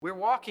We're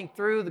walking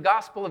through the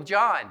Gospel of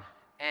John,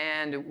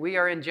 and we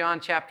are in John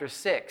chapter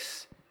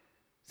 6.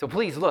 So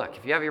please look,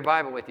 if you have your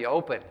Bible with you,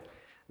 open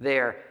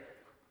there.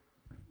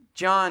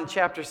 John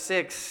chapter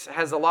 6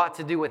 has a lot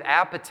to do with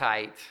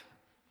appetite.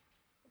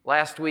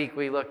 Last week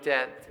we looked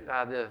at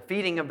the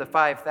feeding of the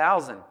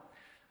 5,000.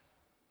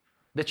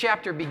 The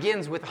chapter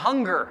begins with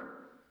hunger,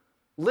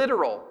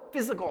 literal,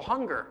 physical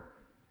hunger,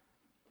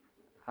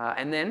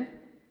 and then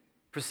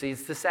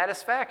proceeds to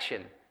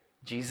satisfaction.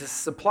 Jesus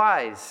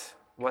supplies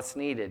what's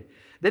needed.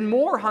 Then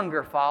more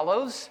hunger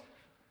follows,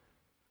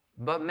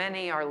 but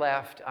many are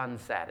left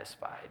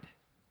unsatisfied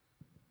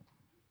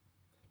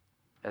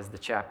as the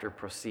chapter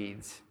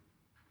proceeds.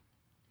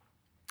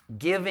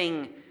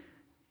 Giving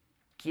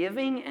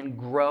and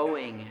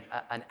growing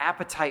an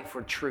appetite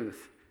for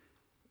truth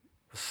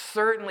was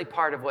certainly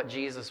part of what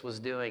Jesus was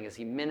doing as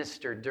he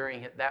ministered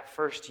during that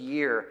first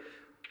year,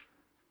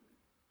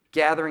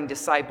 gathering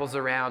disciples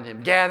around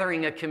him,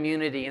 gathering a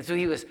community. And so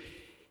he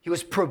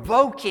was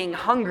provoking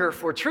hunger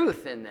for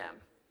truth in them,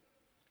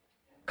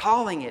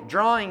 calling it,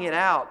 drawing it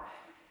out.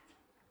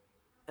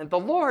 And the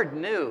Lord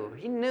knew,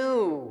 he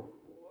knew,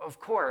 of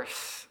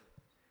course,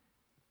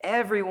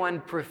 everyone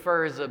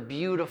prefers a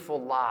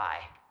beautiful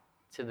lie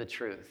to the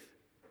truth,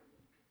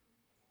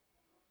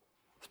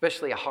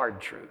 especially a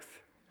hard truth.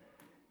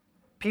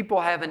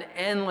 People have an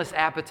endless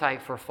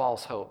appetite for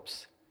false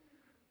hopes.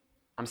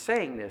 I'm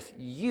saying this,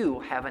 you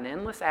have an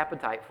endless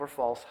appetite for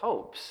false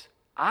hopes.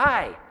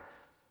 I've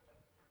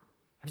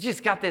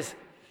just got this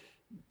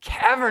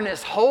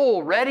cavernous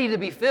hole ready to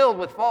be filled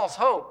with false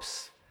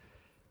hopes.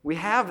 We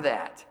have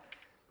that.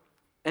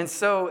 And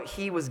so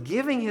he was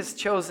giving his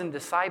chosen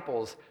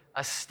disciples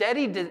a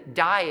steady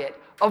diet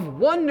of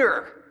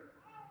wonder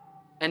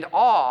and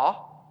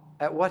awe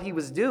at what he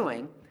was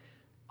doing,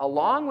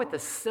 along with a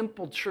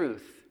simple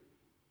truth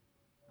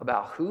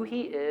about who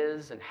he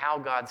is and how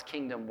God's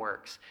kingdom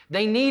works.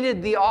 They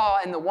needed the awe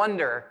and the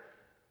wonder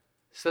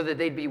so that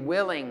they'd be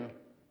willing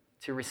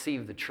to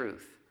receive the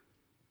truth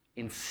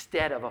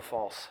instead of a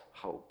false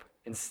hope,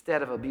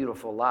 instead of a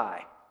beautiful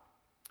lie.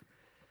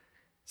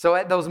 So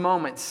at those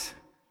moments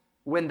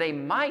when they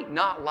might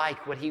not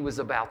like what he was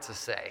about to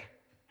say,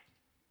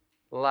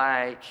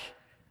 like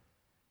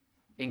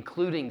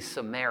including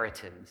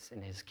Samaritans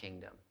in his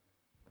kingdom,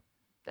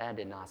 that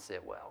did not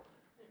sit well.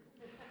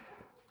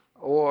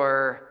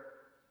 Or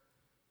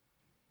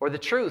the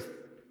truth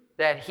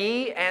that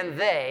he and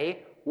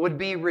they would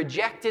be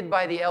rejected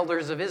by the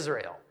elders of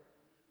Israel.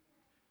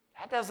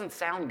 That doesn't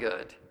sound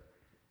good.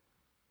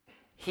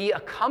 He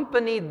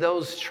accompanied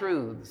those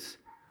truths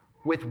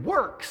with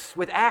works,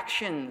 with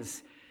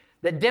actions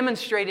that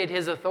demonstrated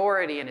his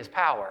authority and his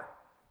power.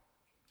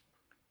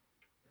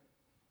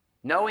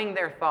 Knowing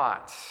their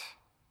thoughts.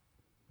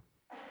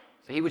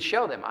 So he would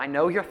show them, I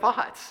know your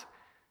thoughts.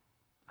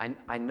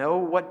 I know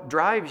what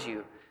drives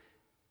you.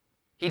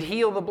 He'd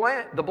heal the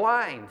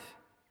blind,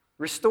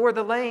 restore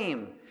the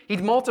lame.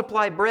 He'd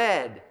multiply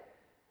bread.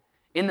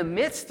 In the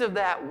midst of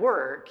that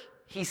work,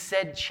 he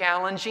said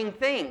challenging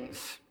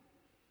things.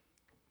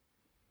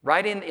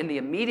 Right in the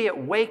immediate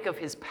wake of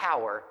his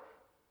power,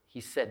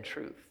 he said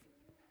truth.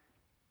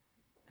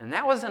 And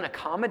that was an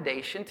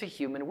accommodation to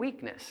human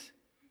weakness.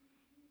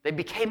 They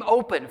became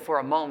open for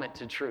a moment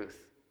to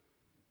truth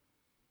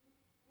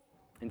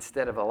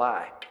instead of a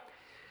lie.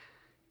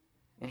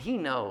 And he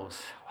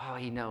knows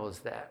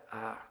that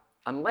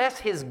unless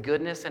his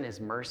goodness and his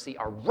mercy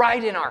are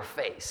right in our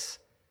face,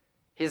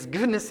 his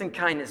goodness and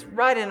kindness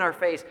right in our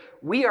face,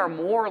 we are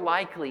more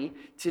likely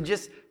to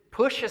just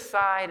push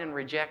aside and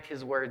reject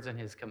his words and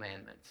his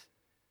commandments.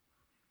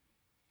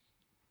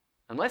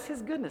 Unless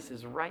his goodness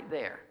is right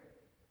there.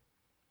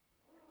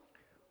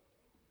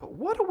 But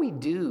what do we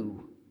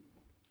do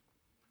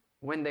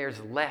when there's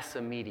less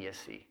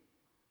immediacy?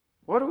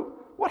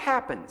 What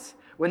happens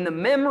when the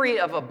memory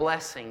of a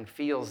blessing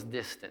feels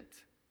distant?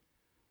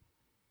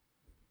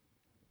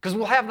 Because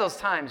we'll have those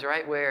times,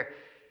 right, where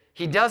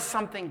he does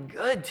something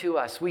good to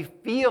us. We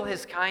feel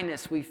his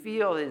kindness. We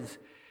feel his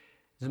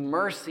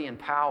mercy and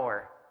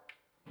power.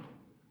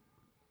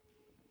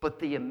 But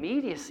the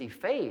immediacy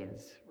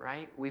fades,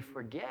 right? We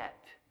forget.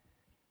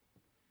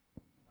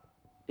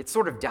 It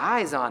sort of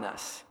dies on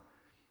us.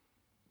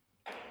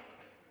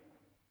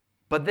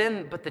 But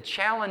the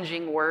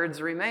challenging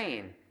words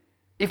remain.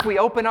 If we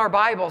open our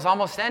Bibles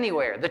almost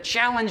anywhere, the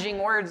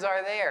challenging words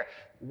are there.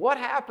 What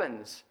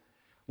happens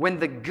when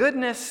the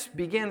goodness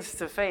begins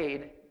to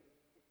fade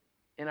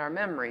in our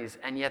memories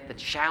and yet the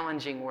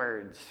challenging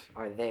words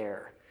are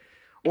there?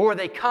 Or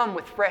they come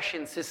with fresh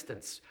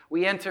insistence.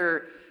 We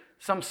enter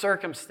some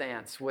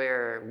circumstance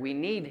where we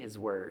need his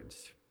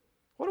words.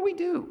 What do we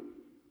do?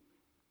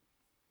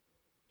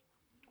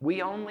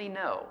 We only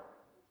know.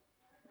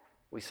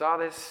 We saw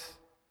this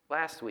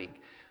last week.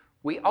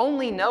 We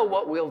only know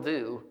what we'll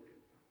do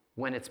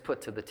when it's put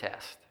to the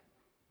test.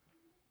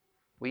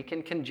 We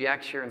can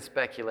conjecture and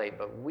speculate,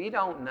 but we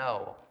don't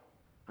know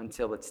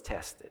until it's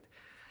tested.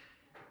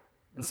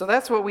 And so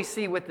that's what we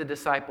see with the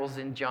disciples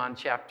in John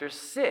chapter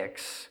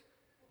 6.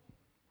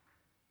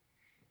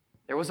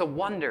 There was a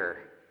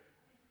wonder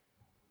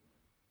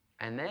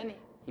And then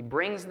he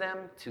brings them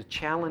to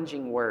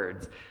challenging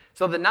words.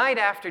 So the night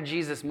after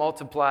Jesus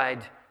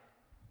multiplied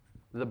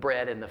the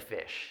bread and the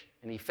fish,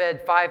 and he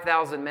fed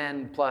 5,000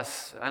 men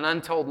plus an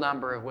untold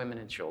number of women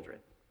and children,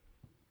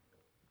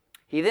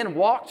 he then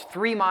walked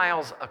 3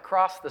 miles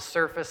across the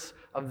surface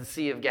of the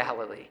Sea of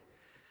Galilee.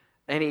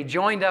 And he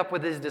joined up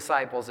with his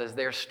disciples as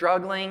they're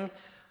struggling,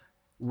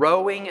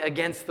 rowing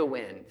against the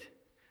wind.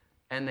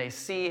 And they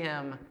see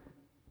him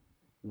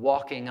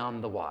walking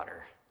on the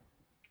water.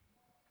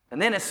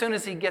 And then as soon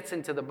as he gets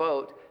into the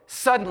boat,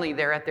 suddenly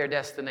they're at their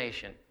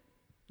destination.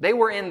 They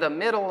were in the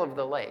middle of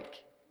the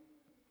lake.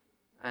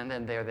 And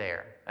then they're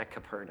there at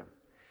Capernaum.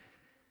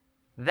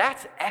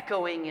 That's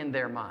echoing in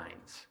their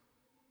minds.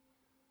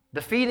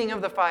 The feeding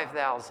of the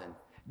 5,000.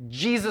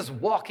 Jesus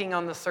walking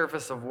on the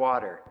surface of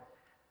water.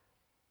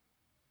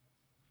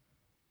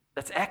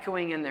 That's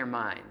echoing in their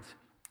minds.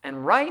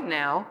 And right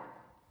now,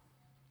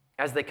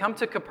 as they come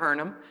to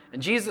Capernaum,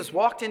 and Jesus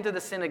walked into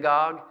the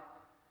synagogue,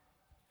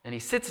 and he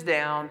sits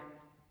down,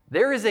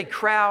 there is a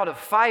crowd of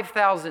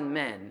 5,000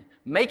 men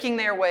making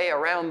their way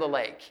around the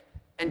lake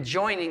and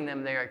joining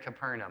them there at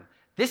Capernaum.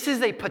 This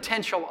is a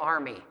potential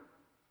army.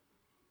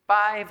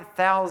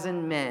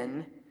 5,000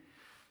 men.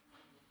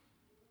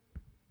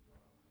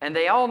 And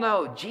they all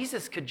know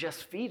Jesus could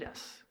just feed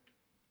us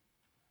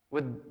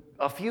with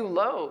a few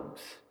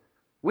loaves.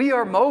 We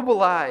are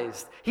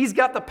mobilized. He's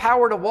got the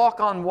power to walk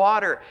on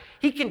water.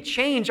 He can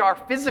change our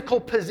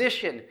physical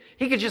position.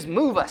 He could just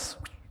move us.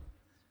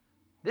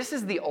 This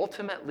is the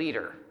ultimate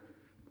leader.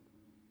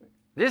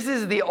 This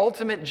is the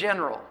ultimate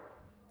general.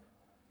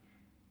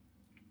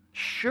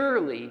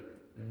 Surely,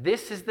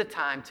 this is the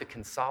time to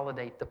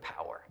consolidate the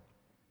power.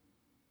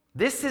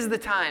 This is the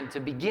time to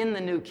begin the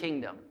new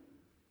kingdom.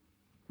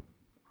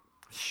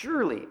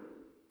 Surely.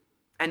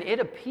 And it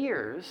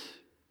appears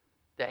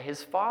that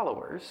his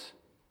followers,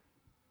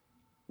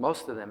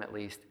 most of them at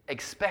least,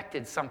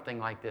 expected something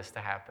like this to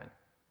happen.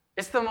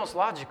 It's the most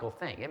logical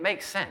thing. It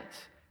makes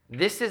sense.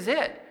 This is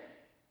it.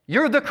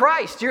 You're the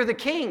Christ. You're the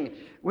king.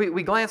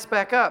 We glance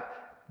back up.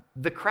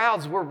 The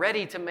crowds were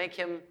ready to make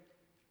him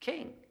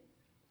king.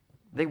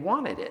 They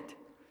wanted it.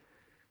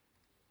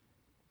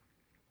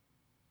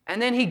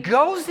 And then he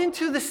goes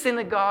into the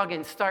synagogue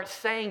and starts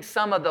saying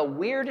some of the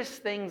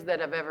weirdest things that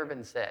have ever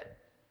been said.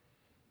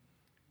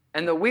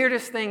 And the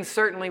weirdest things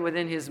certainly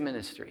within his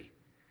ministry.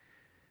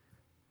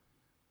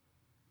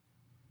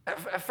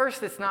 At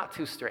first, it's not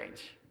too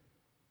strange.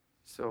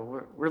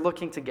 So we're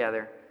looking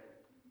together,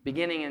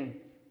 beginning in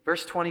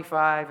verse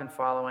 25 and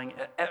following.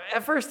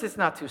 At first, it's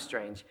not too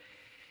strange.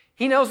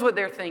 He knows what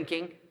they're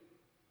thinking.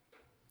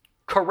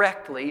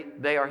 Correctly,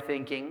 they are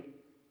thinking,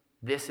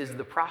 this is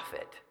the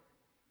prophet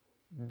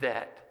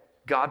that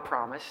God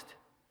promised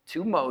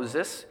to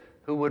Moses,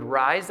 who would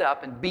rise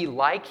up and be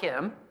like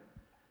him.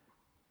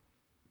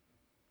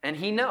 And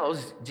he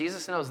knows,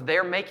 Jesus knows,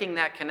 they're making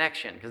that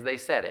connection because they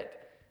said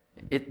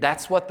it.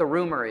 That's what the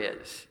rumor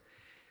is.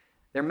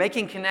 They're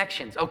making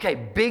connections. Okay,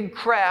 big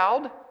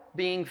crowd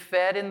being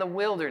fed in the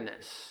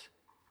wilderness.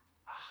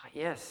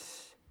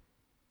 Yes,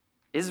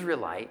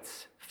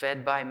 Israelites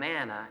fed by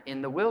manna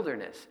in the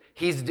wilderness.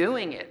 He's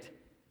doing it.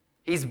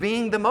 He's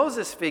being the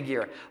Moses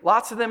figure.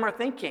 Lots of them are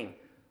thinking,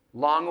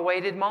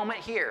 long-awaited moment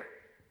here.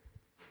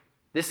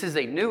 This is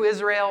a new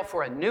Israel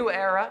for a new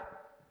era.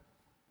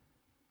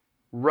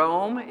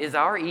 Rome is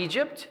our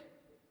Egypt.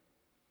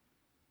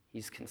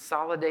 He's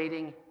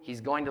consolidating.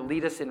 He's going to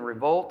lead us in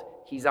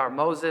revolt. He's our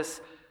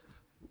Moses.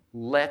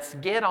 Let's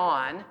get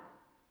on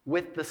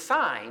with the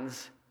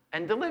signs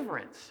and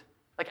deliverance.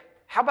 Like,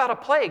 how about a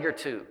plague or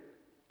two?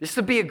 This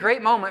would be a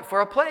great moment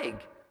for a plague.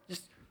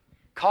 Just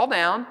call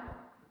down,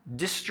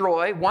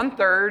 destroy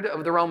 1/3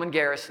 of the Roman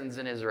garrisons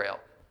in Israel.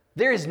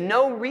 There is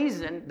no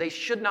reason they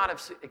should not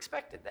have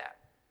expected that.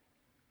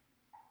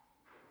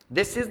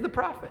 This is the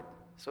prophet,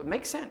 so it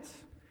makes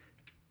sense.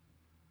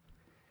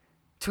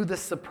 To the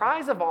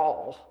surprise of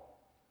all,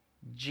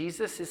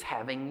 Jesus is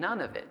having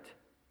none of it.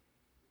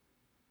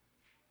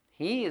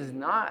 He is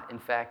not, in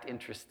fact,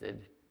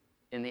 interested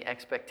in the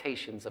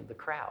expectations of the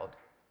crowd.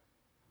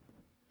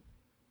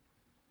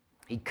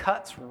 He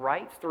cuts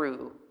right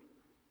through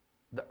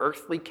the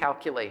earthly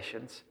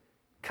calculations,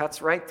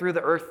 cuts right through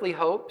the earthly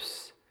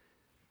hopes,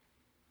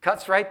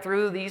 cuts right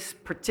through these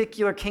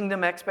particular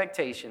kingdom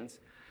expectations.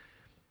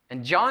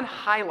 And John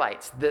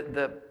highlights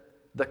the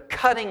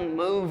cutting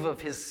move of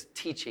his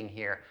teaching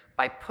here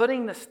by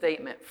putting the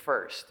statement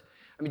first.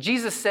 I mean,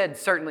 Jesus said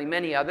certainly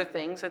many other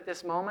things at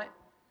this moment.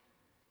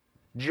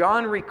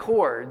 John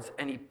records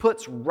and he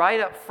puts right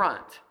up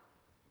front.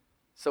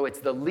 So it's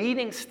the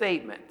leading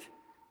statement,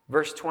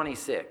 verse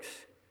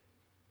 26.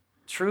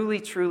 Truly,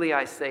 truly,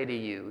 I say to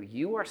you,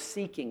 you are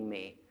seeking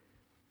me,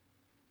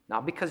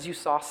 not because you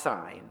saw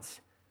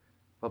signs,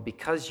 but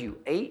because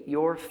you ate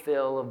your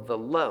fill of the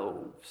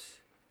loaves.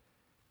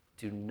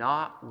 Do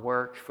not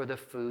work for the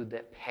food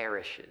that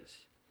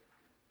perishes,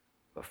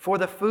 but for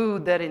the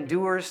food that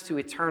endures to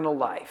eternal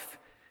life,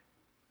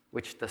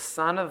 which the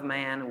Son of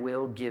Man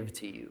will give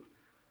to you.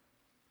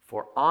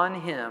 For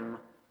on him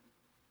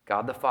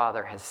God the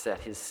Father has set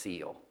his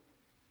seal.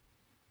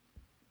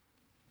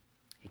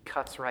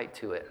 cuts right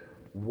to it.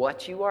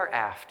 What you are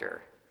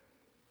after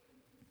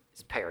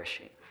is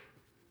perishing.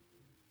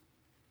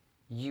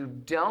 You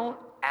don't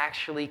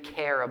actually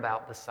care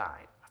about the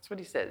sign. That's what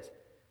he says.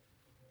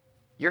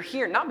 You're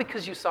here not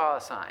because you saw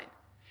a sign.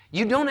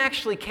 You don't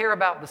actually care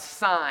about the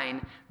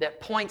sign that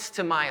points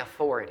to my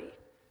authority.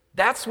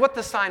 That's what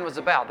the sign was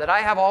about, that I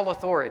have all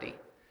authority.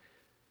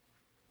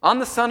 On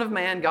the Son of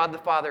Man, God the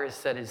Father has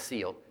set his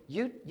seal.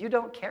 You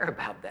don't care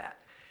about that.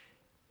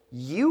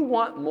 You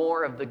want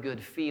more of the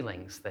good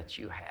feelings that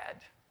you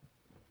had.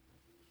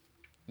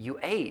 You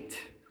ate.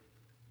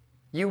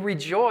 You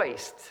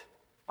rejoiced.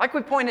 Like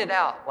we pointed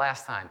out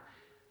last time,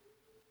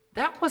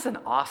 that was an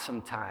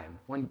awesome time.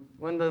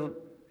 When the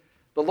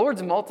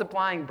Lord's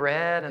multiplying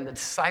bread and the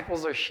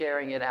disciples are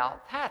sharing it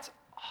out, that's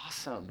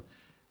awesome.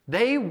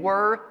 They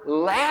were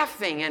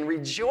laughing and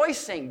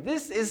rejoicing.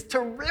 This is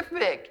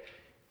terrific.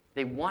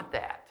 They want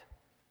that.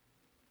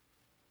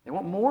 They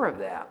want more of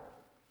that.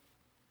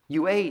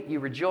 You ate, you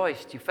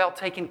rejoiced, you felt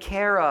taken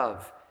care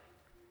of.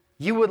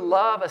 You would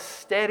love a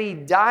steady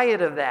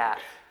diet of that.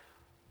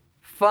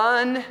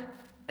 Fun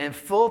and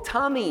full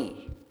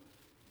tummy.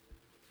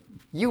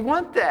 You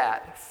want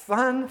that.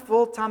 Fun,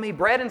 full tummy.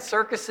 Bread and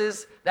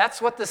circuses,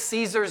 that's what the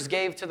Caesars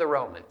gave to the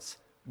Romans.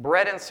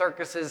 Bread and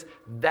circuses,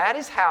 that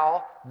is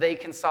how they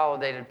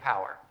consolidated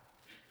power.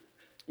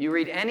 You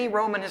read any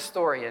Roman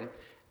historian,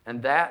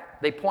 and that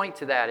they point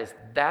to that as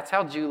that's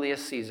how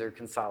Julius Caesar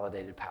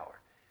consolidated power.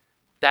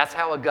 That's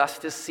how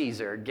Augustus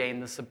Caesar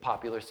gained the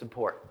popular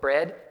support.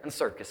 Bread and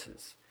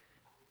circuses.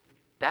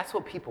 That's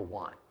what people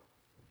want.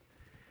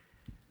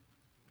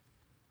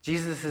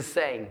 Jesus is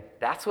saying,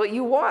 that's what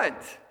you want,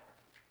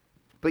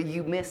 but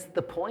you missed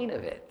the point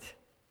of it.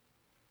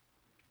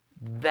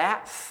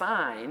 That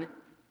sign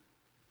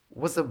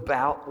was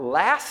about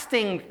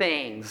lasting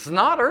things,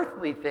 not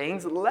earthly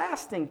things,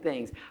 lasting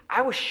things.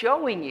 I was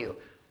showing you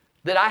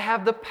that I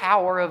have the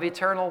power of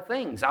eternal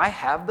things. I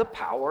have the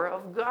power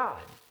of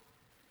God.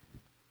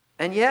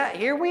 And yet,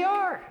 here we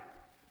are.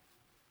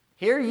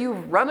 Here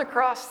you've run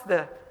across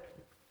the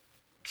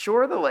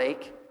shore of the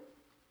lake,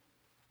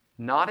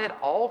 not at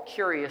all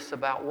curious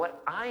about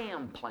what I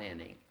am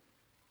planning.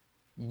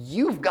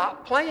 You've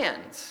got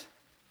plans.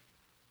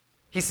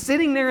 He's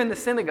sitting there in the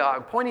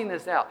synagogue pointing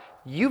this out.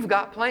 You've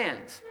got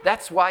plans.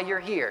 That's why you're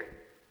here.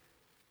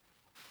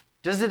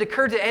 Does it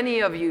occur to any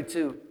of you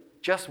to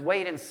just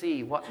wait and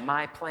see what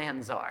my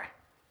plans are?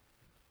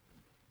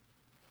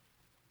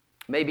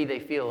 Maybe they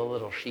feel a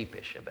little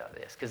sheepish about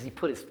this because he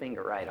put his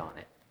finger right on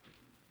it.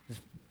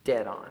 It's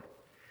dead on.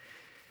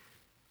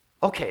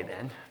 Okay,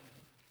 then.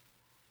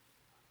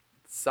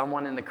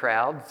 Someone in the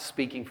crowd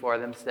speaking for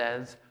them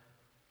says,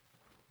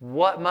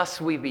 what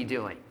must we be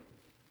doing?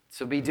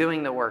 So be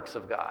doing the works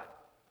of God.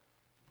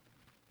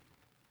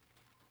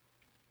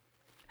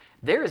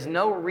 There is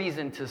no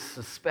reason to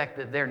suspect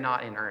that they're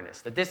not in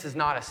earnest, that this is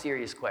not a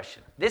serious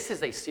question. This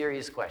is a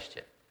serious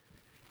question.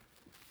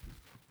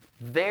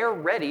 They're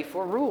ready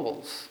for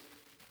rules.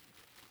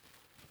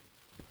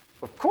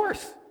 Of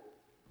course,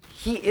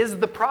 he is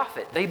the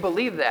prophet. They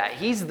believe that.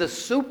 He's the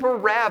super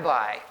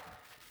rabbi,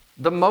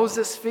 the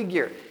Moses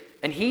figure.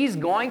 And he's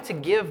going to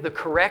give the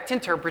correct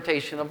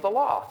interpretation of the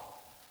law.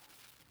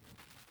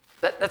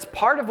 That's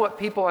part of what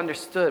people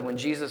understood when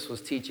Jesus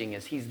was teaching,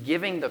 is he's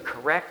giving the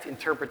correct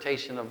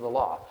interpretation of the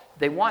law.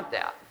 They want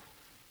that.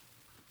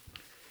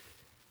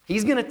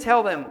 He's going to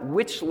tell them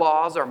which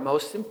laws are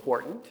most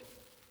important.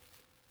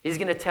 He's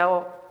going to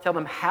tell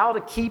them how to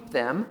keep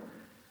them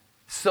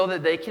so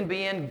that they can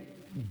be in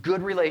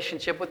good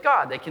relationship with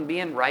God. They can be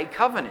in right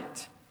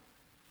covenant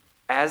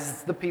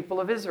as the people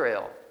of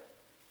Israel.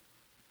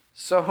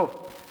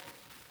 So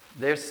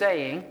they're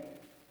saying,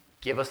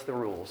 give us the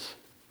rules.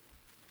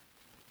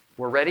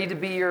 We're ready to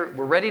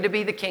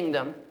be the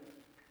kingdom.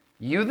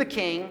 You the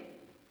king.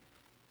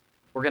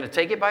 We're going to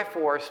take it by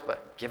force,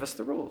 but give us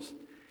the rules.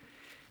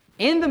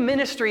 In the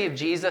ministry of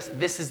Jesus,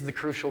 this is the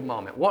crucial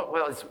moment.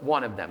 Well, it's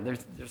one of them.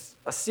 There's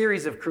a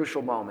series of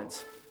crucial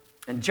moments.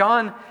 And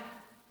John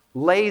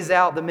lays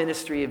out the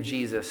ministry of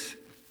Jesus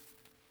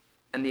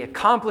and the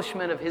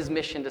accomplishment of his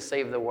mission to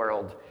save the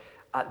world.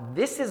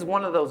 This is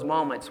one of those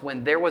moments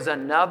when there was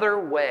another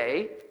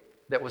way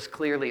that was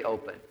clearly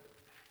open.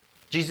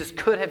 Jesus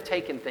could have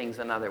taken things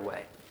another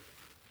way.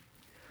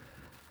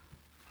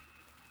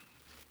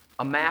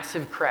 A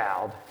massive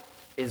crowd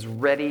is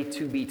ready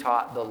to be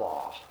taught the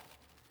law.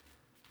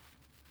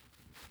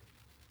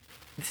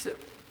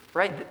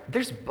 Right?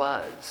 There's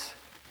buzz.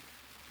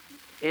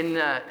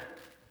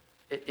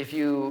 If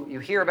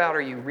you hear about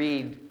or you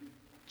read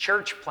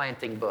church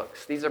planting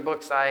books, these are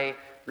books I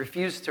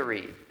refuse to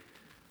read.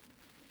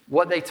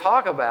 What they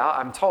talk about,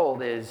 I'm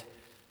told, is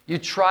you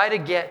try to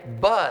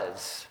get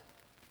buzz.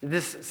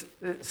 This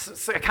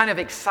kind of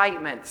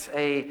excitement,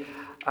 so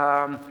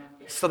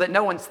that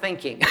no one's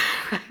thinking.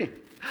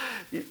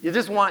 You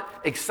just want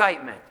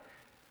excitement.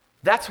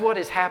 That's what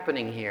is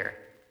happening here.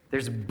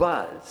 There's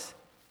buzz.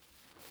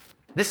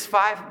 This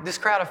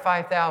crowd of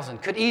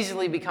 5,000 could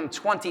easily become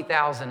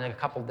 20,000 in a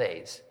couple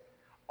days.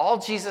 All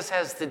Jesus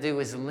has to do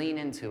is lean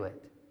into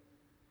it.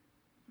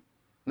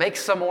 Make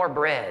some more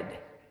bread.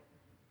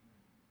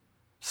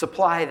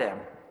 Supply them.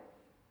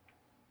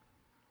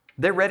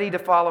 They're ready to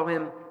follow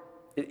him.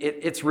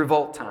 It's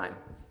revolt time.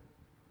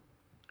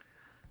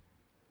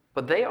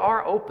 But they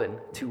are open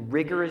to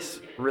rigorous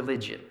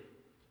religion.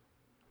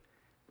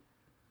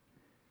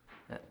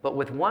 But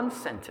with one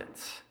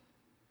sentence,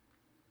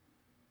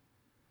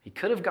 he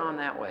could have gone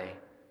that way.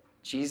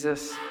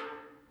 Jesus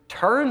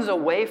turns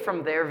away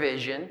from their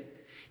vision.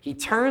 He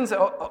turns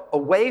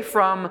away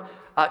from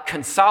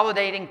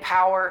consolidating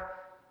power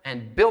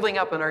and building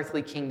up an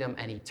earthly kingdom,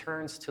 and he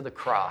turns to the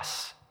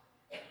cross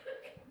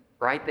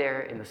right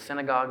there in the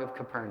synagogue of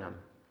Capernaum.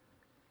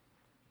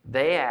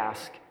 They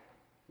ask,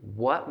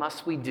 what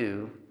must we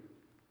do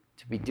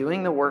to be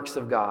doing the works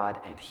of God?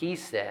 And he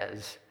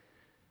says,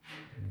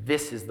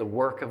 this is the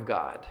work of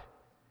God,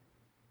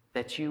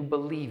 that you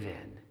believe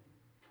in,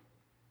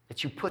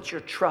 that you put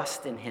your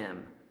trust in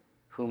him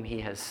whom he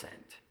has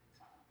sent.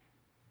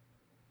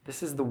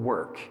 This is the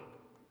work.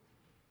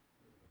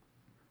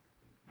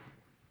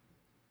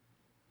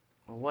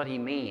 Well, what he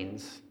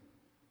means,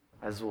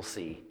 as we'll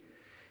see,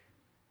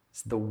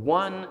 is the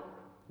one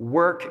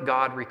work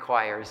God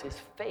requires is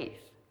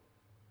faith.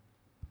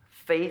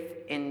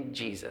 Faith in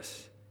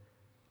Jesus.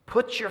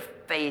 Put your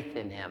faith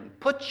in him.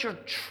 Put your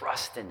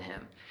trust in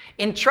him.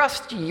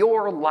 Entrust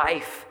your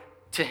life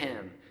to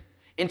him.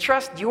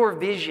 Entrust your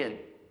vision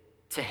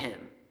to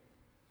him.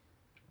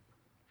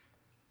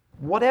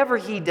 Whatever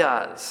he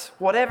does,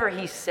 whatever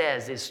he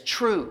says is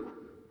true.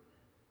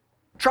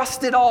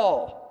 Trust it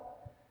all.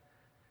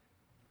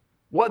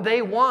 What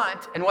they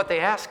want and what they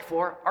ask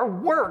for are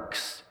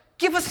works.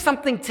 Give us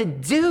something to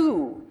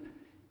do.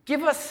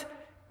 Give us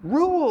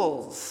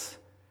rules,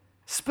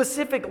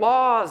 specific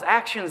laws,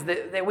 actions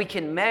that we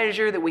can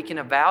measure, that we can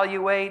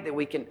evaluate, that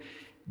we can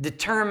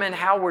determine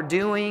how we're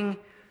doing,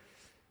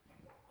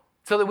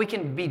 so that we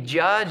can be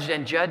judged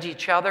and judge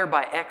each other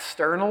by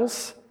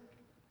externals.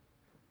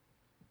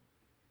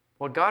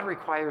 What God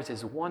requires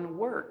is one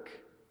work: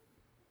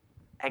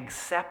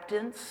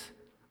 acceptance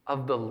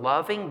of the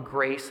loving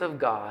grace of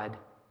God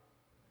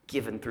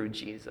given through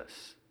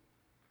Jesus.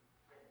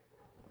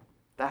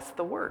 That's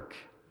the work.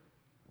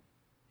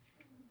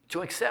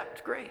 To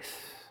accept grace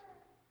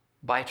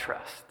by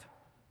trust.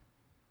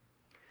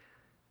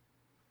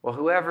 Well,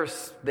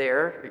 whoever's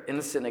there in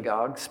the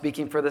synagogue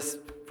speaking for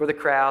the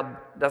crowd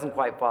doesn't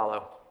quite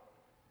follow.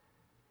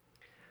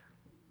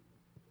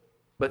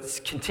 But it's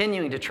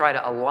continuing to try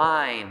to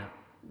align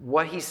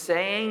what he's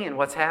saying and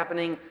what's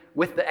happening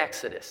with the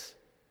Exodus.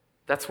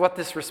 That's what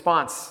this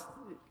response,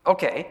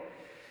 okay.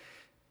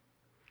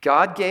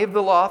 God gave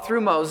the law through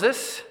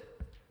Moses.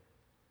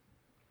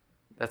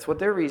 That's what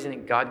they're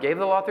reasoning. God gave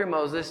the law through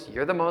Moses.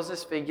 You're the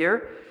Moses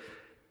figure.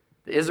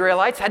 The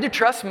Israelites had to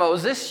trust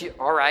Moses.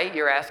 All right,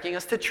 you're asking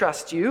us to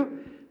trust you.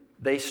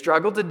 They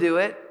struggled to do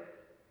it.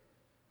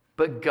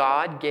 But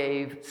God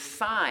gave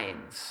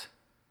signs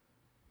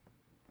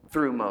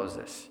through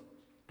Moses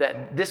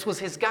that this was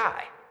his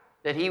guy,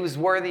 that he was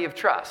worthy of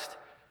trust.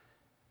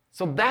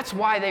 So that's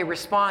why they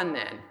respond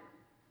then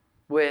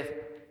with,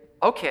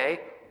 okay,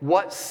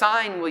 what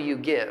sign will you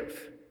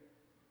give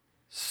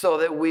so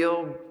that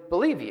we'll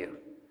believe you?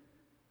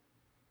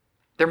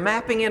 They're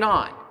mapping it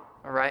on,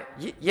 all right?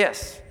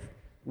 Yes,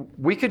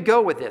 we could go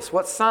with this.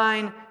 What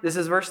sign, this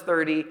is verse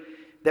 30,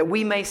 that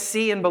we may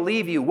see and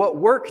believe you? What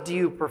work do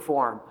you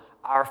perform?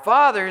 Our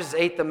fathers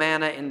ate the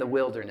manna in the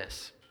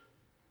wilderness.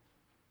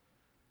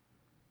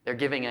 They're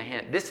giving a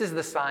hint. This is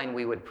the sign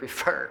we would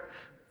prefer.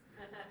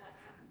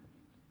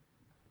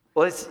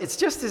 Well, it's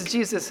just as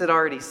Jesus had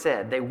already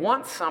said. They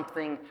want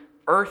something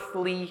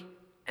earthly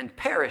and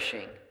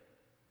perishing.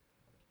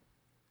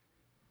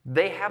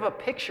 They have a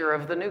picture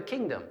of the new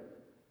kingdom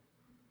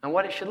and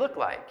what it should look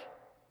like,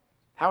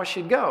 how it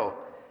should go.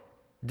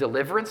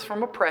 Deliverance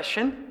from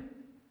oppression,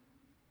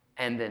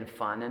 and then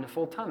fun and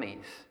full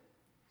tummies.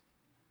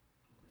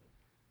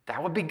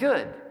 That would be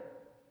good.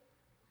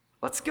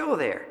 Let's go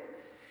there.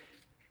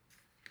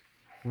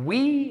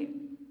 We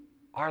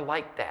are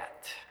like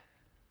that.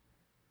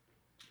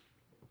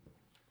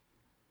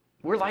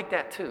 We're like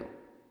that too.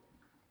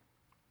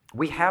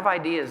 We have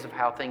ideas of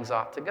how things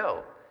ought to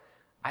go.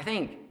 I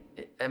mean,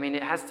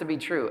 it has to be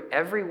true.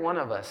 Every one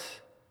of us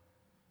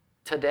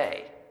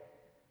today,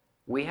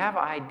 we have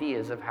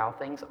ideas of how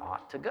things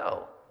ought to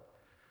go.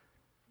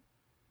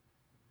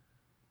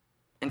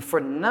 And for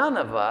none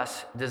of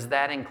us does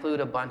that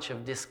include a bunch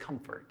of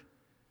discomfort,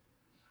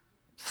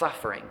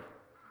 suffering,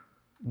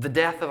 the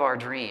death of our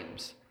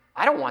dreams.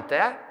 I don't want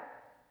that.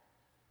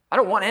 I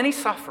don't want any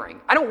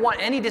suffering. I don't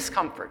want any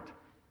discomfort.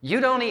 You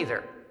don't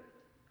either.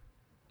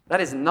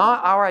 That is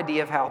not our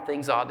idea of how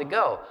things ought to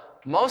go.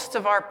 Most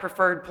of our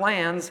preferred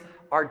plans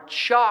are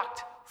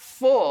chocked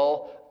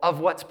full of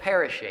what's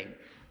perishing.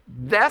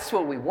 That's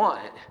what we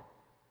want.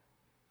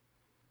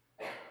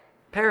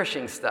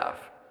 Perishing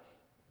stuff.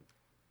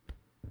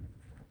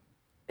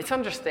 It's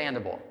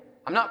understandable.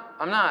 I'm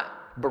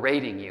not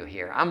berating you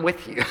here. I'm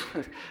with you.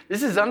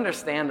 This is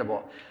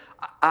understandable.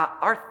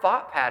 Our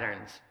thought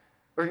patterns,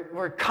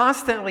 we're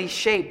constantly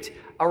shaped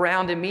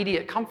around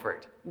immediate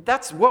comfort.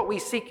 That's what we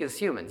seek as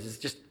humans, is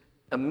just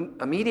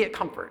immediate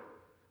comfort.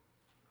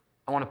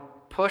 I want to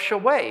push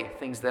away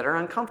things that are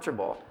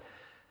uncomfortable.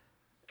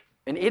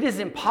 And it is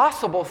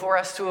impossible for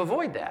us to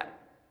avoid that.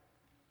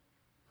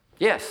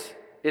 Yes,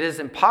 it is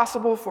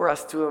impossible for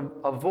us to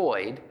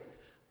avoid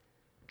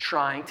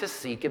trying to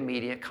seek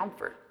immediate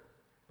comfort.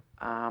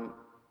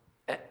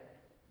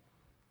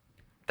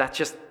 That's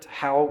just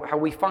how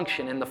we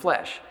function in the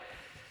flesh.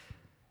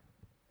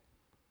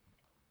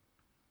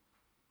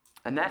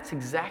 And that's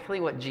exactly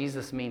what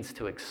Jesus means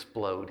to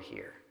explode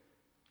here.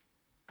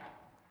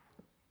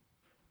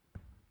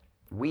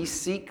 We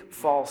seek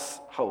false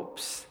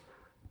hopes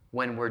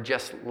when we're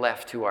just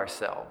left to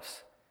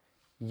ourselves.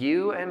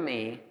 You and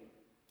me,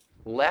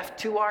 left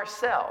to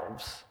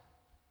ourselves,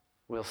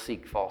 will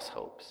seek false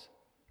hopes.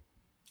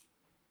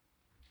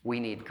 We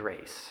need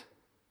grace.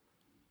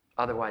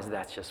 Otherwise,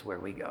 that's just where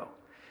we go.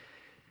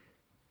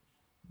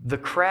 The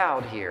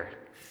crowd here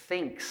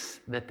thinks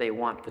that they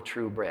want the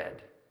true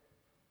bread.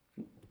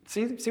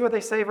 See what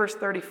they say, verse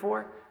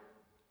 34?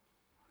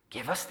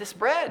 Give us this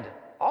bread,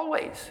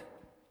 always.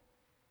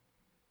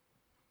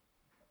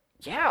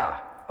 Yeah,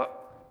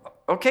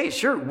 okay,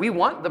 sure, we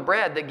want the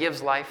bread that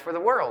gives life for the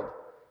world.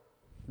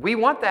 We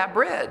want that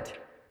bread.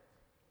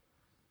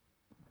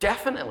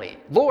 Definitely.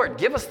 Lord,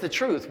 give us the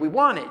truth. We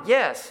want it,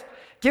 yes.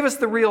 Give us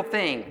the real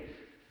thing.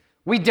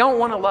 We don't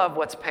want to love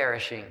what's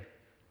perishing.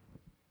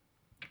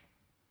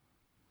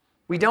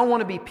 We don't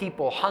want to be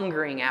people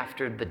hungering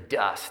after the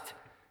dust,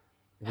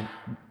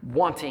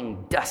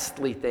 wanting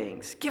dustly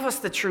things. Give us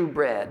the true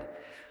bread.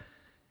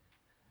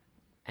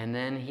 And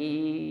then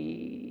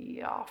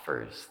he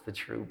offers the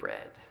true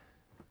bread.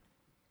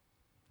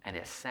 And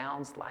it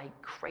sounds like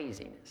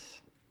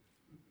craziness.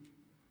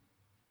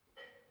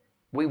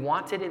 We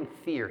want it in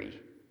theory.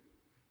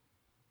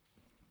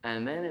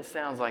 And then it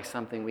sounds like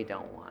something we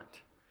don't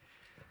want.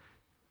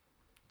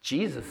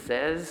 Jesus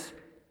says,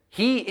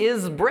 He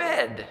is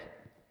bread.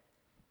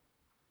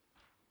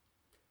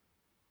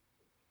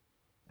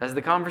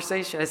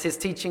 As his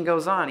teaching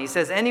goes on, he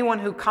says, anyone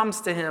who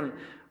comes to him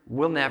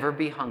will never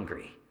be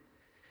hungry.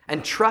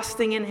 And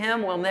trusting in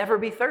him will never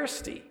be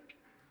thirsty.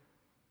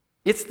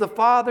 It's the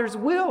Father's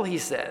will, he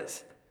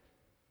says,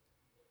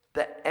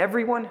 that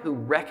everyone who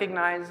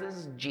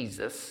recognizes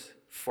Jesus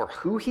for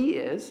who he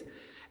is,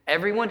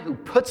 everyone who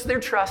puts their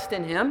trust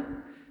in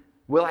him,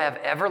 will have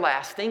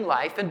everlasting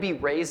life and be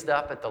raised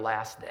up at the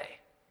last day.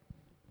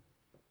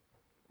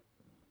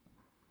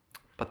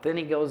 But then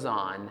he goes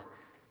on,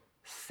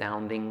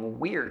 sounding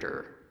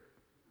weirder.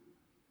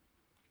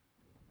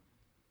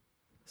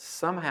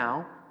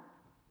 Somehow,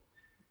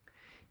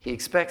 he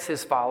expects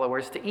his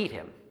followers to eat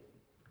him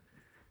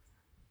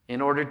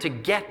in order to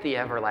get the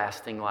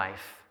everlasting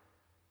life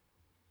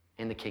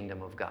in the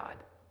kingdom of God.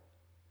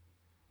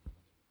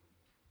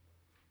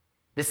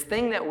 This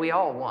thing that we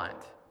all want,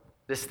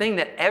 this thing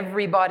that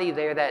everybody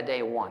there that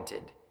day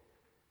wanted,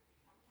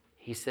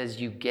 he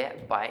says you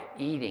get by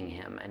eating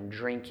him and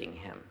drinking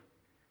him.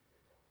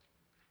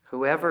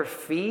 Whoever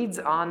feeds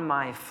on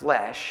my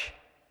flesh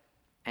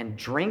and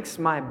drinks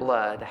my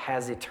blood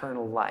has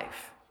eternal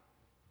life.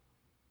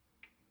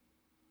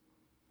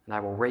 And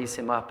I will raise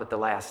him up at the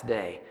last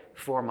day.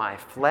 For my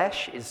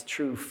flesh is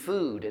true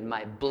food, and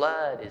my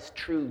blood is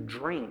true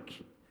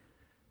drink.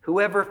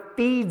 Whoever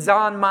feeds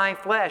on my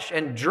flesh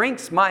and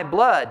drinks my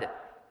blood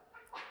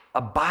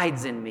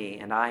abides in me,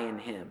 and I in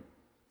him.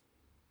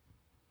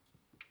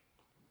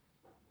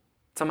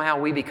 Somehow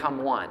we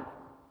become one.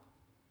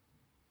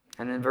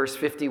 And then verse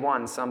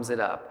 51 sums it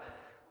up.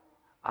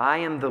 I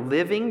am the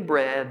living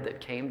bread that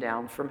came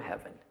down from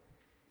heaven.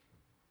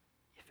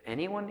 If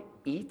anyone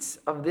eats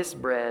of this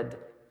bread,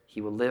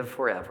 he will live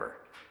forever.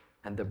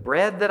 And the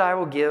bread that I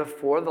will give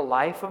for the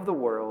life of the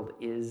world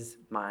is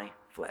my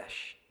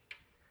flesh.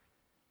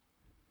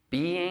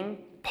 Being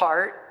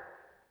part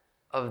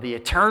of the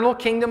eternal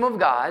kingdom of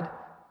God,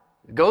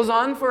 it goes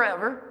on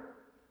forever,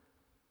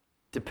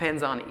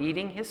 depends on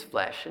eating his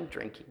flesh and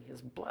drinking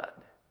his blood.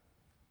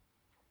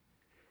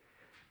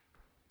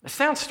 It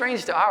sounds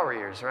strange to our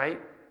ears, right?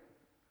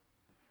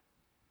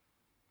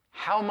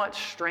 How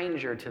much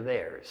stranger to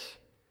theirs?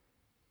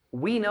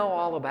 We know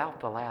all about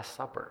the Last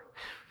Supper.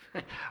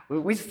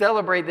 We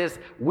celebrate this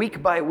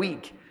week by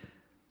week.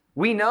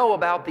 We know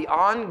about the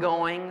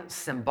ongoing,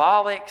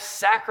 symbolic,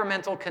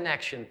 sacramental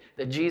connection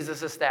that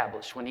Jesus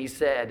established when he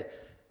said,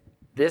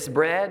 this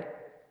bread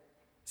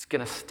is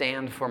going to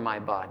stand for my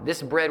body.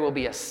 This bread will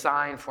be a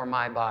sign for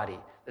my body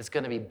that's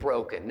going to be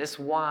broken. This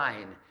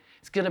wine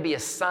is going to be a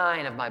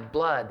sign of my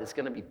blood that's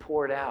going to be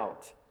poured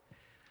out.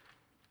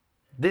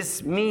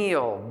 This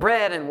meal,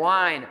 bread and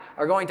wine,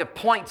 are going to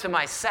point to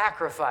my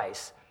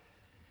sacrifice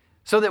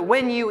so that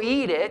when you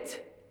eat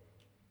it,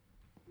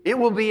 it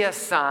will be a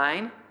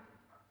sign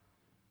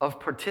of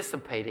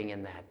participating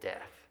in that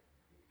death.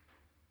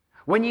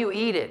 When you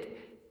eat it,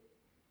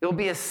 it will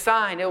be a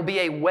sign, it will be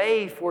a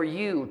way for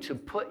you to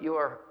put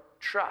your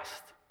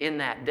trust in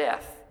that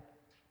death.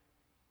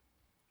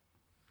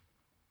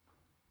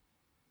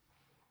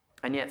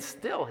 And yet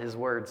still his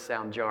words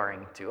sound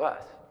jarring to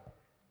us.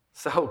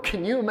 So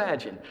can you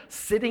imagine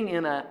sitting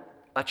in a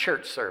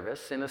church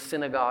service in a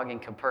synagogue in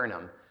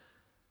Capernaum,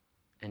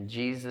 and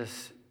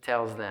Jesus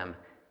tells them,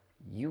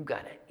 you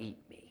got to eat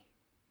me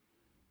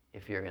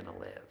if you're going to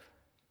live.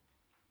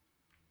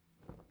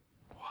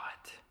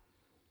 What?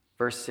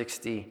 Verse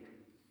 60,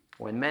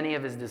 when many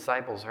of his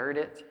disciples heard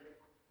it,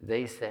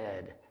 they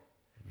said,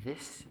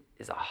 this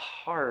is a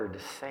hard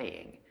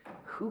saying.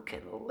 Who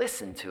can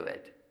listen to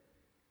it?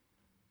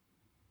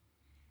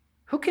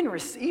 Who can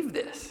receive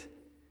this?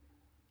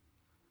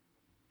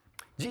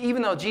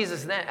 Even though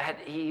Jesus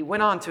he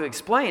went on to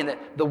explain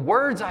that the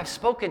words I've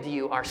spoken to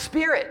you are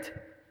spirit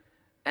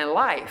and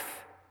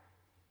life.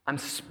 I'm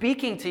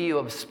speaking to you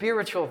of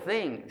spiritual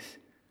things.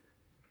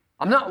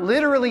 I'm not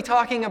literally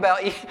talking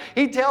about,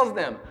 he tells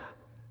them,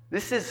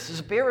 this is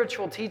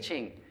spiritual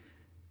teaching.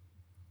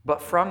 But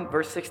from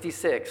verse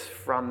 66,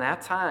 from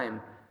that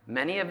time,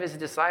 many of his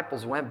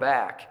disciples went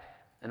back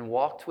and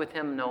walked with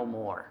him no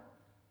more.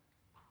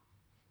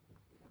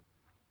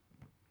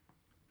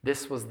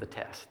 This was the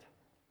test.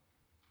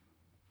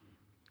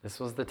 This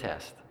was the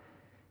test.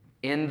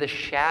 In the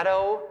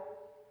shadow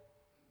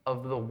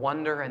of the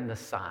wonder and the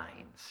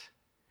signs,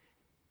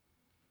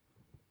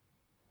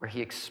 where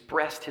he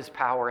expressed his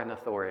power and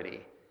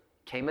authority,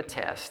 came a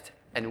test.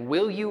 And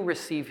will you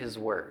receive his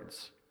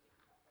words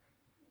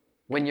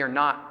when you're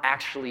not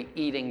actually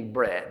eating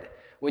bread?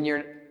 When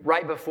you're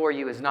right before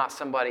you is not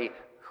somebody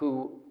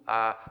who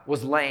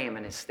was lame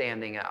and is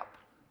standing up?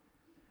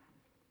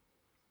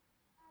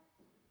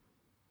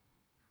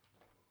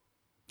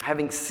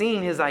 Having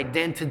seen his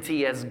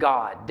identity as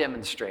God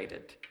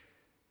demonstrated,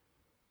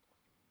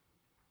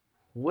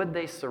 would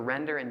they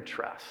surrender and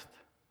trust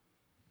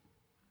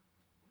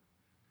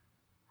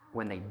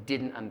when they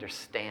didn't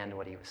understand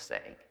what he was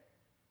saying?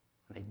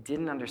 When they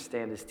didn't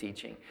understand his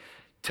teaching?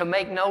 To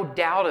make no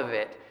doubt of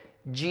it,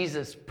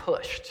 Jesus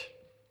pushed.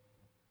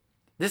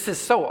 This is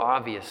so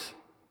obvious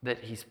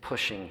that he's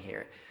pushing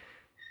here.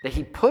 That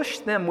he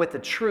pushed them with the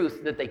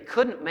truth that they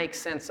couldn't make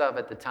sense of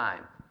at the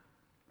time.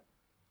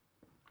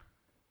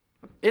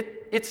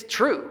 It's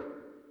true.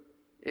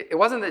 It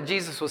wasn't that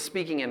Jesus was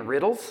speaking in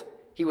riddles.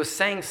 He was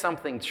saying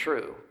something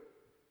true.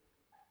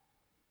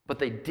 But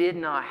they did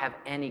not have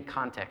any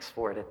context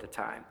for it at the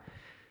time.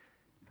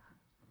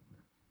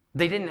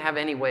 They didn't have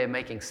any way of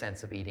making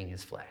sense of eating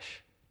his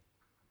flesh.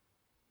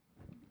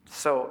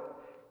 So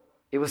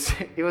it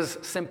was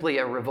simply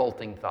a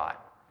revolting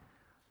thought.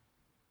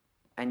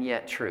 And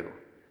yet true.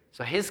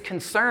 So his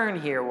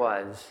concern here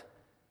was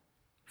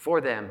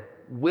for them,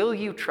 will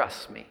you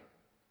trust me?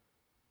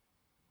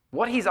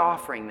 What he's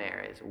offering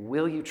there is,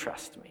 will you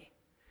trust me?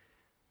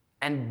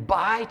 And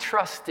by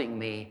trusting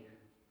me,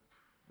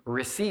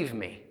 receive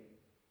me.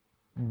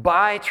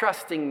 By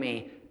trusting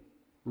me,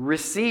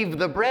 receive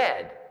the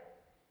bread.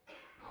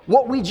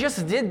 What we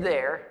just did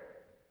there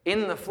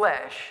in the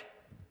flesh,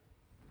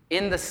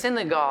 in the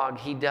synagogue,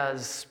 he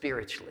does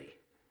spiritually.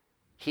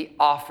 He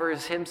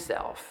offers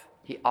himself.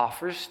 He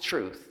offers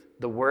truth,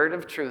 the word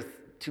of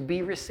truth, to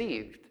be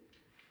received.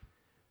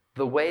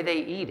 The way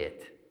they eat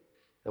it,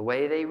 the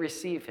way they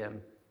receive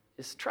him,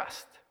 is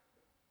trust.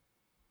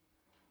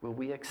 Will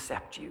we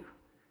accept you?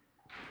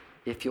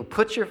 If you'll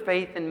put your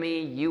faith in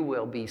me, you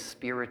will be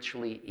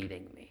spiritually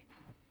eating me.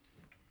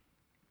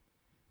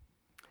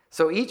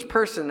 So each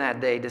person that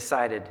day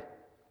decided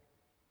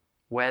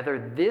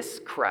whether this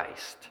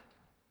Christ,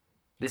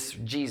 this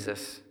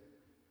Jesus,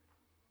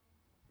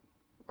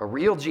 a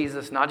real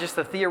Jesus, not just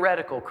a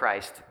theoretical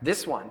Christ,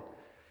 this one,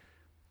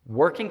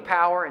 working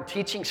power and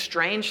teaching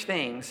strange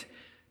things,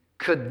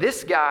 could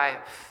this guy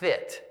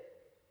fit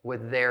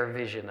with their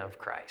vision of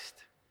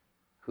Christ,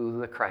 who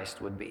the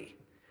Christ would be?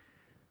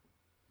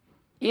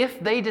 If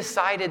they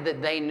decided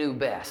that they knew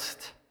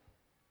best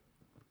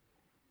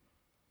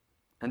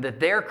and that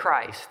their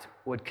Christ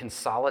would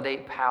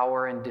consolidate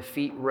power and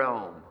defeat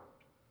Rome,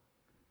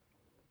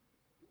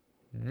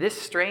 this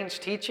strange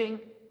teaching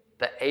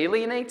that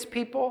alienates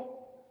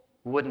people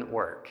wouldn't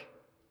work.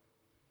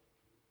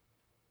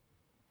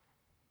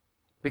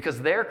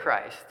 Because their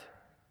Christ,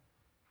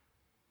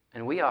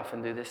 and we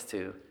often do this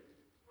too,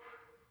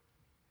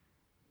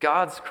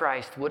 God's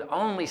Christ would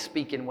only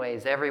speak in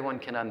ways everyone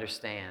can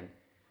understand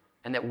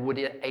and that would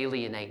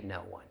alienate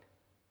no one.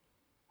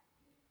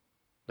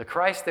 The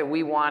Christ that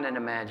we want and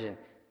imagine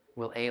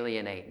will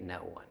alienate no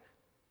one.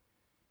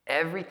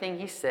 Everything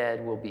he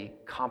said will be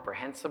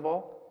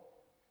comprehensible,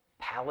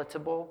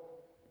 palatable,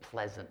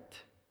 pleasant.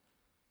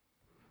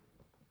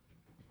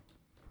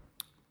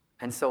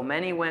 And so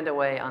many went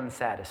away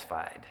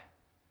unsatisfied.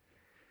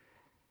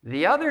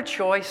 The other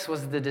choice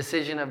was the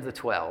decision of the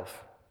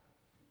 12.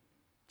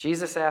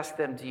 Jesus asked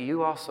them, do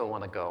you also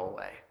want to go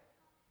away?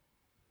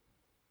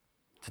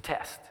 To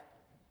test.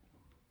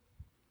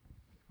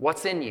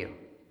 What's in you?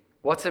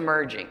 What's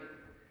emerging?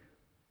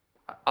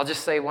 I'll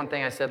just say one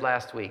thing I said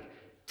last week.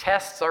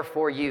 Tests are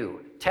for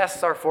you.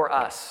 Tests are for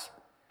us.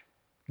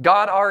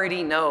 God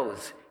already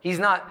knows. He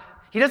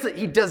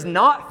does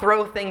not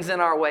throw things in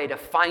our way to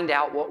find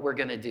out what we're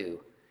going to do.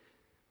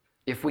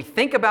 If we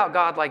think about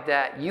God like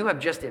that, you have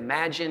just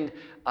imagined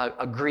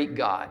a Greek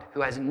God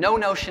who has no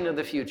notion of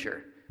the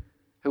future,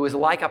 who is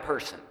like a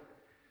person.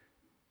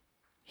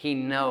 He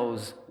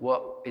knows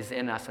what is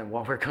in us and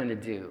what we're going to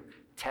do.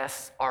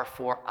 Tests are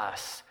for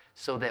us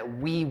so that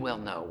we will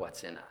know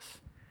what's in us.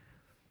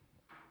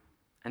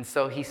 And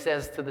so he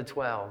says to the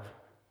 12,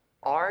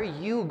 are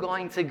you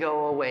going to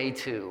go away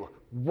too?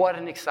 What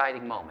an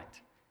exciting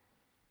moment.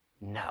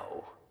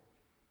 No.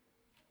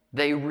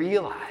 They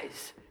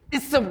realize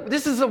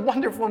this is a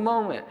wonderful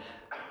moment.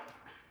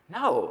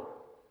 No,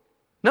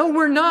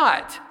 we're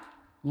not.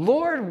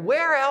 Lord,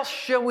 where else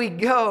shall we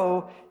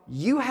go?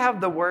 You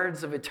have the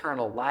words of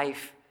eternal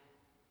life,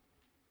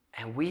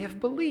 and we have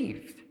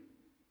believed.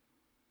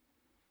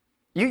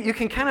 You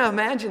can kind of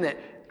imagine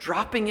that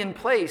dropping in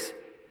place,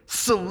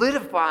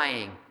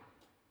 solidifying.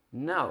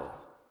 No,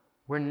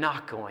 we're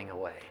not going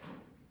away.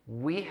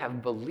 We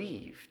have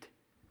believed,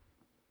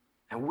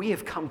 and we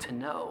have come to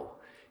know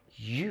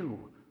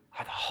you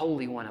are the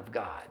Holy One of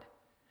God.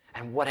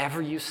 And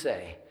whatever you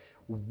say,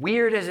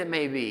 weird as it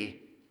may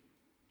be,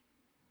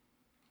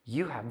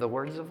 you have the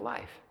words of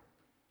life.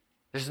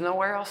 There's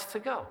nowhere else to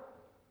go.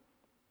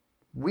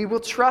 We will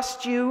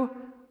trust you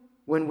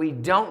when we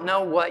don't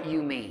know what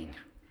you mean.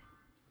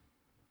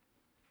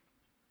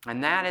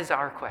 And that is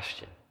our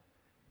question.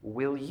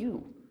 Will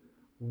you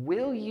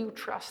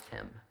trust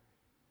him?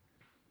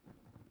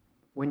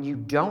 When you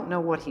don't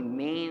know what he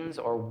means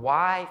or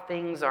why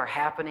things are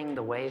happening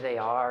the way they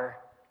are,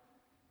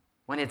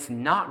 when it's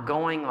not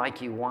going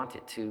like you want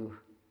it to.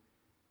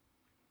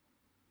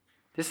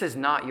 This is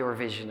not your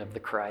vision of the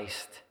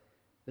Christ.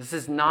 This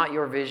is not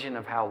your vision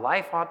of how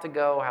life ought to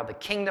go, how the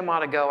kingdom ought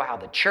to go, how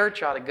the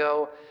church ought to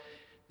go.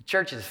 The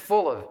church is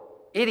full of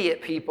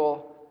idiot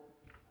people.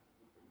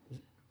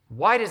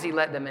 Why does he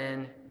let them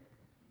in?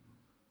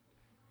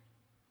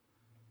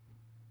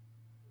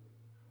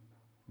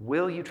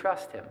 Will you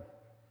trust him?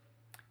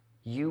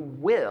 You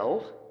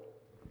will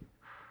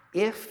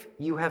if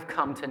you have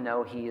come to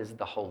know he is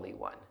the Holy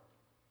One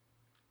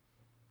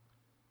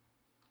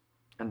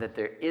and that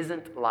there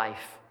isn't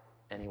life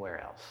anywhere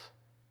else.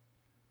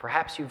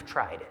 Perhaps you've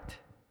tried it.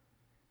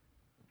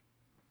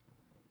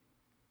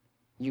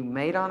 You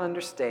may not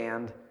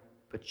understand,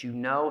 but you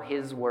know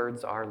his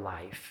words are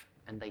life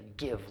and they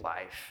give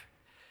life.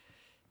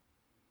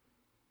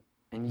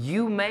 And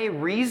you may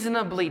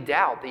reasonably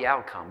doubt the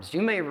outcomes.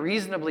 You may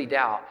reasonably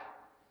doubt,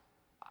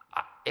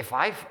 if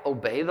I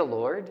obey the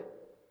Lord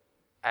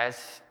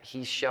as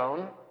he's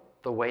shown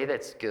the way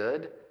that's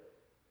good,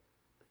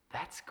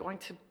 that's going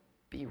to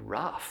be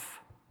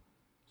rough.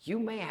 You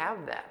may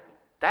have that.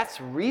 That's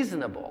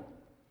reasonable.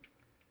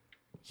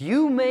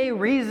 You may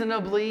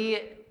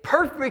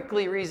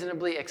perfectly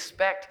reasonably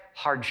expect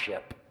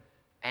hardship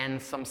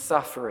and some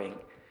suffering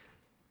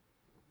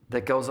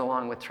that goes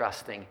along with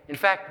trusting. In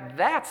fact,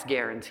 that's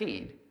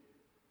guaranteed.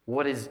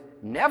 What is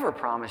never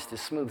promised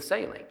is smooth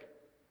sailing.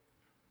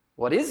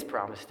 What is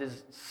promised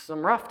is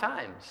some rough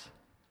times.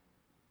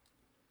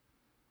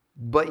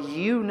 But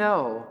you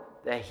know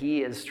that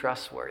he is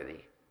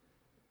trustworthy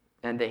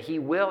and that he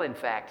will, in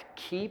fact,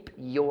 keep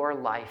your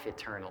life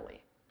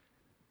eternally.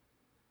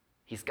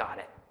 He's got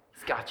it.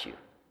 He's got you.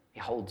 He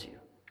holds you.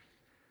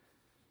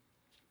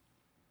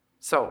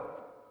 So,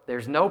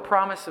 there's no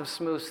promise of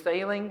smooth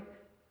sailing.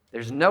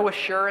 There's no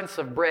assurance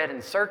of bread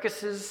and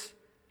circuses.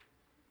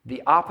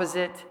 The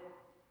opposite.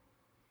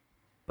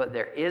 But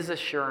there is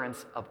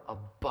assurance of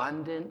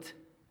abundant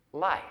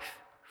life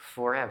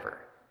forever.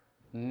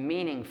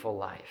 Meaningful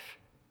life,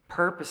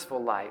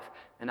 purposeful life,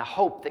 and a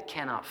hope that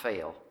cannot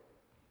fail.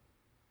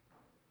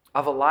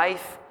 Of a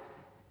life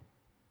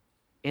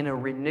in a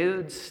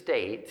renewed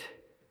state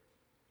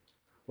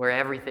where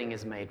everything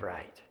is made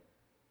right.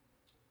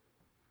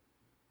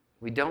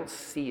 We don't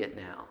see it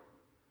now.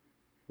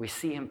 We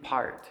see in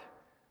part.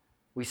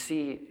 We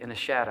see in a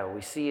shadow.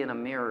 We see in a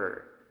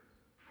mirror,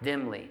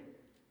 dimly.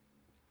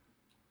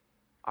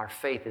 Our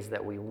faith is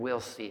that we will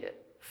see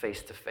it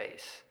face to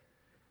face,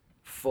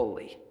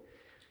 fully.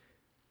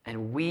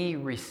 And we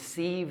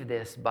receive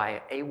this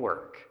by a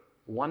work,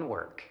 one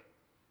work.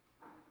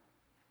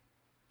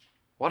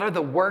 What are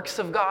the works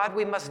of God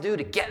we must do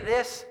to get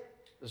this?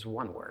 There's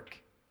one work.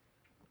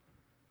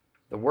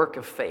 The work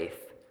of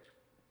faith.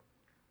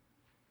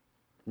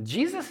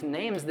 Jesus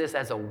names this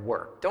as a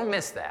work. Don't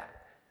miss that.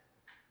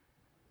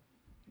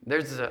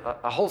 There's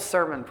a whole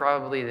sermon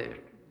probably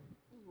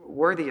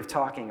worthy of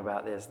talking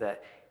about this,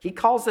 that he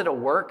calls it a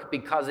work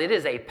because it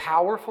is a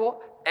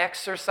powerful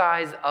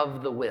exercise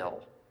of the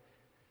will.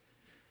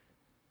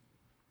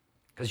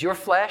 Because your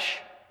flesh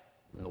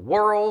and the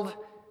world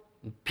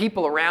and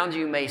people around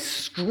you may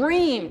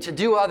scream to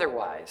do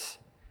otherwise.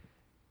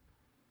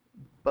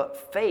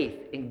 But faith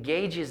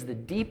engages the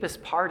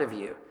deepest part of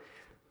you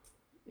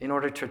in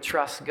order to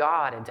trust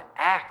God and to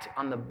act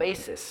on the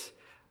basis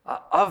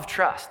of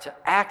trust, to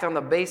act on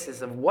the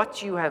basis of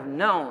what you have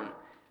known.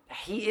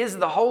 He is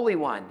the Holy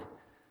One.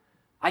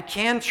 I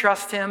can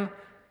trust him.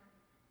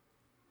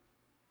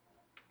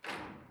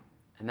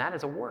 And that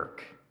is a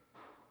work.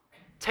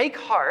 Take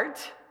heart.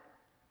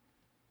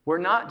 we're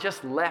not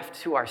just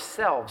left to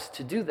ourselves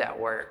to do that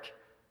work.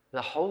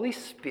 The Holy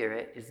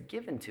Spirit is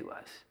given to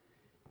us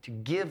to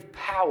give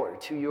power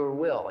to your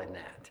will in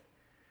that.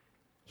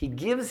 He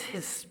gives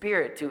his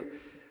Spirit to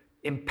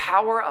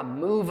empower a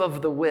move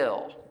of the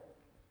will.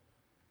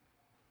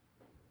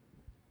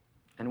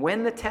 And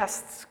when the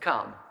tests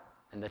come,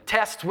 and the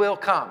tests will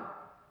come,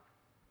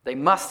 they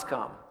must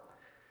come,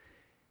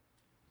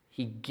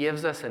 he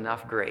gives us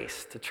enough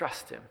grace to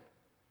trust him.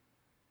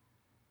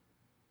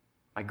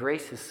 My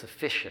grace is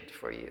sufficient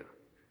for you,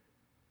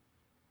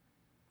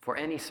 for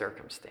any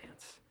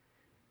circumstance.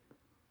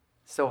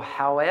 So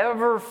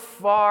however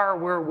far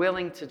we're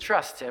willing to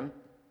trust him,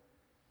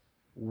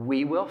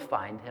 we will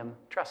find him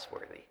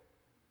trustworthy.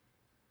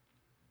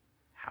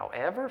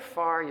 However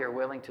far you're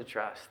willing to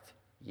trust,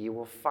 you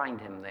will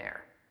find him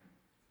there,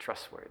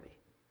 trustworthy.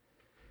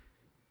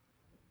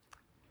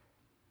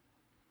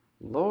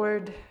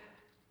 Lord,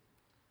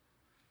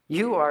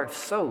 you are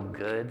so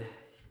good.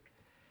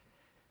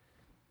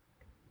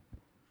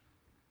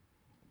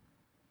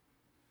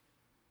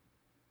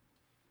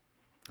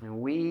 And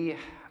we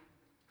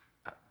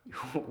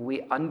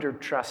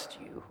undertrust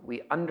you.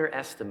 We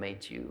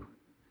underestimate you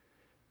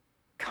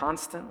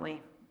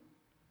constantly.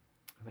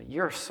 But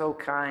you're so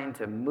kind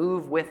to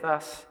move with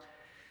us,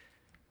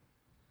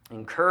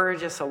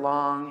 encourage us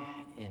along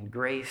in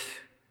grace.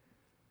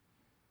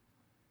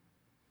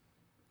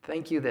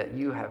 Thank you that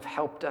you have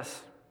helped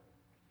us.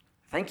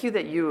 Thank you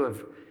that you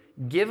have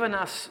given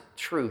us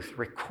truth,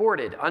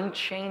 recorded,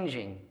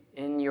 unchanging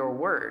in your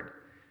word,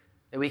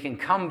 that we can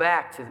come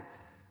back to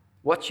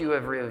what you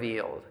have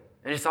revealed.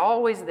 And it's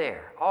always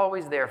there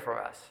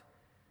for us.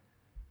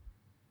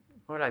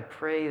 Lord, I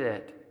pray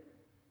that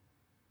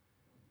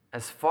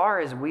as far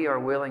as we are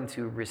willing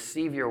to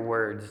receive your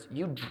words,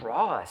 you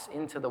draw us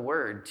into the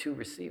word to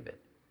receive it.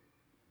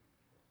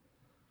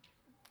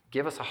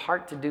 Give us a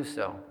heart to do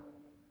so.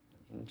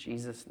 In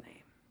Jesus' name.